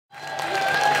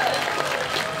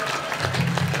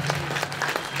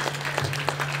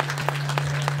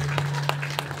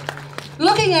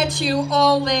Looking at you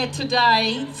all there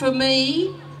today, for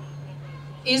me,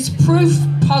 is proof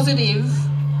positive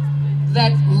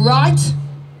that right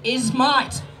is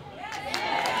might.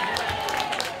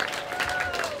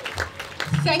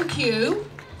 Thank you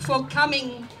for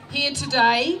coming here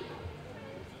today.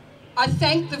 I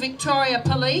thank the Victoria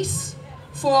Police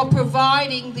for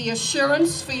providing the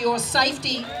assurance for your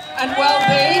safety and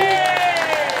well-being.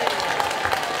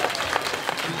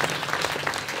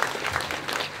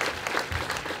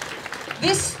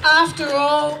 This, after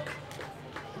all,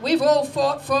 we've all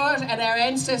fought for it and our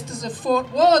ancestors have fought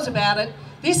wars about it.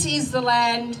 This is the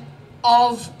land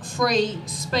of free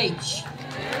speech.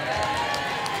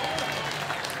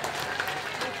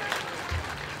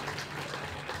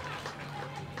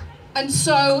 And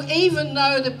so even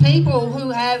though the people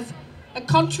who have a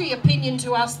contrary opinion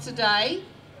to us today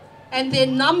and their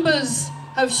numbers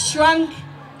have shrunk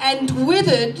and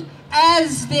withered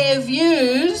as their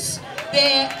views,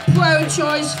 their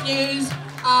pro-choice views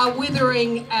are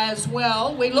withering as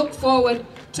well. We look forward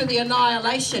to the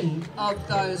annihilation of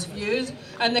those views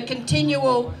and the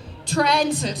continual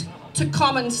transit to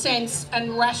common sense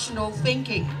and rational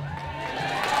thinking.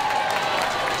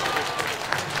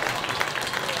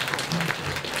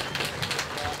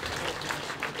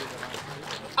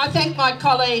 I thank my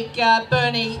colleague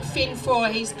Bernie Finn for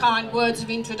his kind words of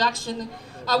introduction.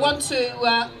 I want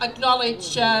to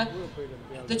acknowledge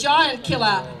the giant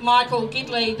killer, Michael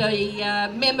Gidley,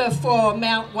 the member for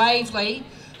Mount Waverley,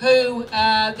 who,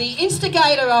 the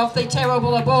instigator of the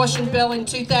terrible abortion bill in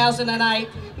 2008,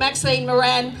 Maxine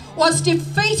Moran, was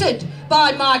defeated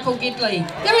by Michael Gidley.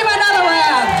 Give him another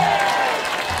round.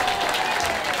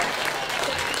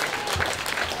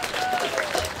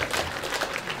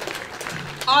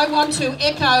 I want to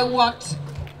echo what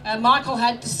Michael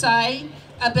had to say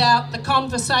about the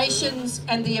conversations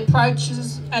and the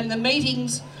approaches and the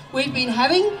meetings we've been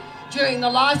having during the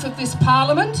life of this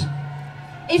Parliament.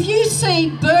 If you see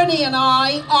Bernie and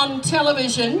I on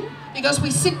television, because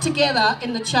we sit together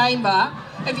in the chamber,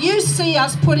 if you see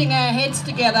us putting our heads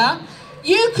together,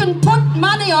 you can put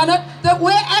money on it that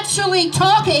we're actually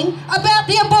talking about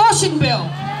the abortion bill.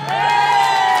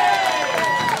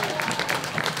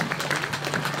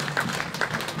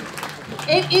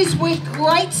 It is with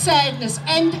great sadness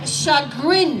and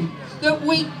chagrin that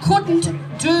we couldn't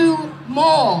do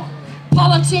more.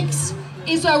 Politics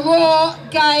is a raw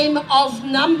game of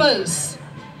numbers.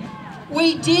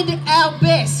 We did our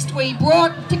best. We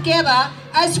brought together,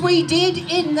 as we did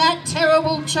in that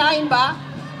terrible chamber,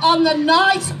 on the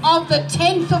night of the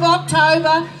 10th of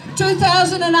October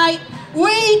 2008,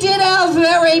 we did our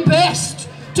very best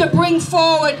to bring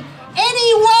forward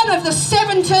any one of the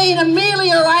 17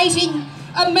 ameliorating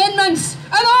amendments,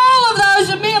 and all of those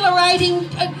ameliorating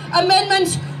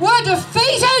amendments were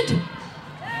defeated.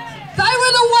 They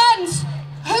were the ones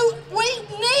who we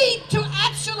need to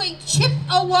actually chip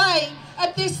away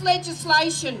at this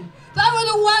legislation. They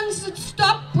were the ones that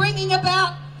stopped bringing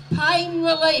about pain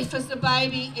relief as the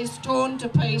baby is torn to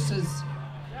pieces,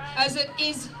 as it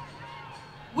is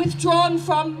withdrawn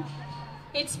from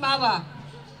its mother.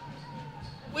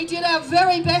 We did our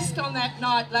very best on that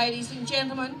night, ladies and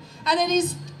gentlemen, and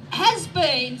it has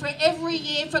been for every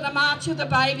year for the March of the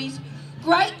Babies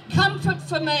great comfort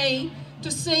for me to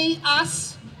see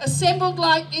us assembled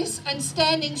like this and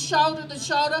standing shoulder to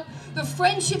shoulder. The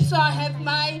friendships I have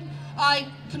made, I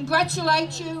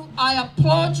congratulate you, I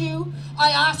applaud you,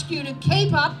 I ask you to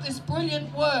keep up this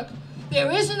brilliant work.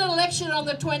 There is an election on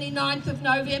the 29th of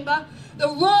November. The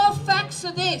raw facts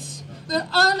are this, that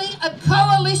only a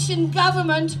coalition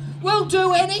government will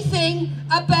do anything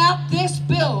about this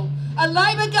bill. A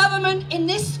Labor government in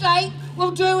this state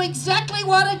will do exactly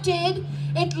what it did.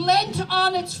 It lent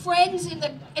on its friends in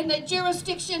the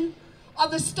jurisdiction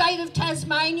of the state of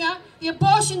Tasmania. The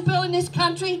abortion bill in this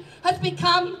country has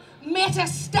become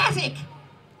metastatic,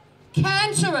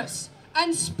 cancerous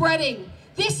and spreading.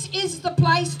 This is the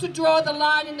place to draw the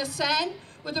line in the sand.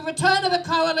 With the return of a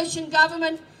coalition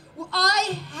government,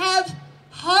 I have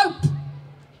hope.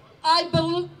 I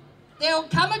believe there'll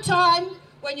come a time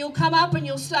when you'll come up and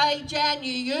you'll say, Jan,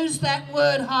 you used that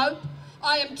word hope.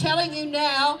 I am telling you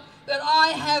now that I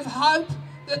have hope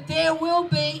that there will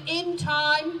be in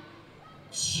time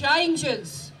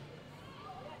changes.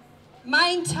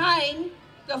 Maintain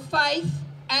the faith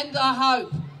and the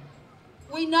hope.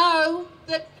 We know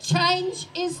that change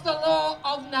is the law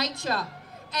of nature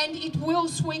and it will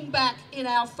swing back in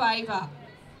our favour.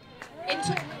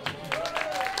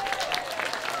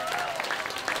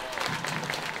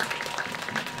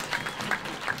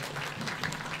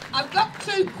 I've got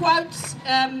two quotes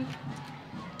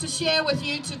to share with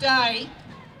you today.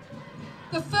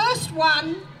 The first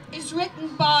one is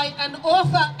written by an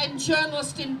author and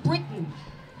journalist in Britain.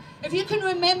 If you can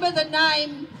remember the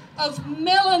name of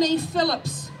Melanie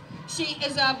Phillips, she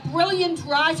is a brilliant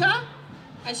writer,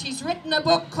 and she's written a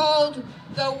book called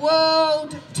The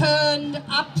World Turned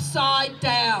Upside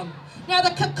Down. Now, the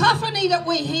cacophony that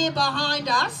we hear behind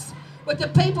us, with the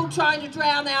people trying to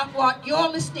drown out what you're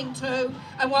listening to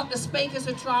and what the speakers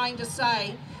are trying to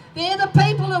say, they're the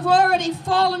people who have already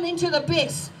fallen into the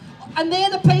abyss, and they're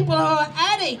the people who are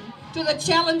adding to the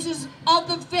challenges of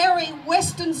the very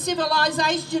Western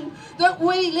civilization that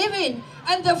we live in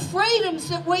and the freedoms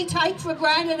that we take for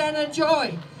granted and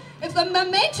enjoy. If the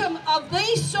momentum of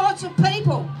these sorts of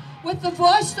people, with the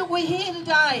voice that we hear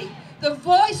today, the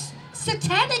voice,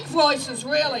 satanic voices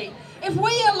really, if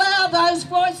we allow those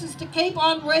voices to keep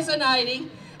on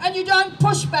resonating and you don't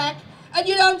push back and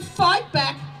you don't fight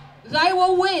back, they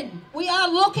will win. We are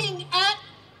looking at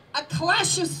a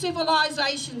clash of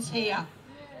civilizations here.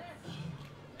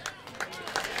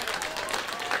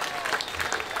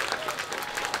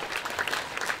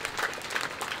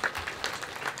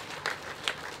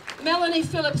 Melanie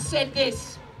Phillips said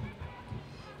this: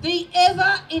 "The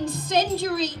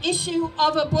ever-incendiary issue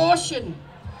of abortion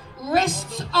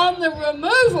rests on the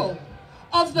removal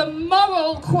of the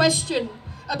moral question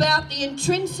about the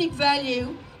intrinsic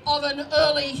value of an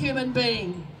early human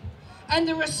being, and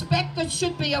the respect that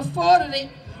should be afforded it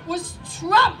was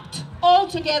trumped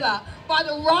altogether by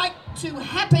the right to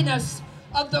happiness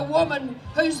of the woman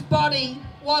whose body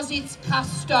was its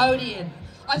custodian."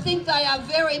 I think they are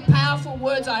very powerful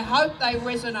words. I hope they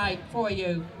resonate for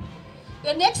you.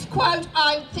 The next quote,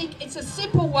 I think it's a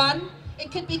simple one.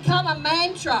 It could become a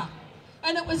mantra,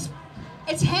 and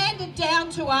it's handed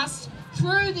down to us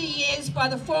through the years by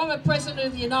the former President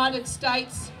of the United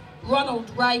States,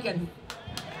 Ronald Reagan.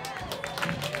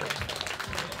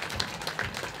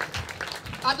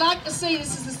 I'd like to see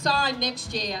this as a sign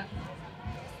next year.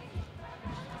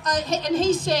 And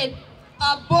he said,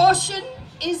 "Abortion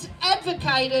is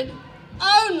advocated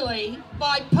only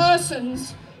by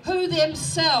persons who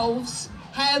themselves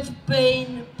have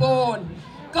been born."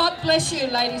 God bless you,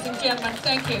 ladies and gentlemen.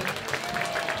 Thank you.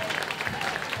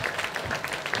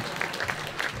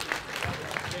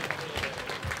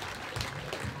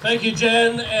 Thank you,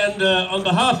 Jan, and on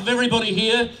behalf of everybody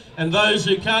here and those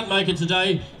who can't make it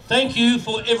today, thank you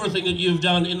for everything that you've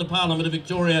done in the Parliament of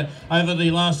Victoria over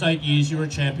the last 8 years. You're a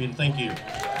champion. Thank you.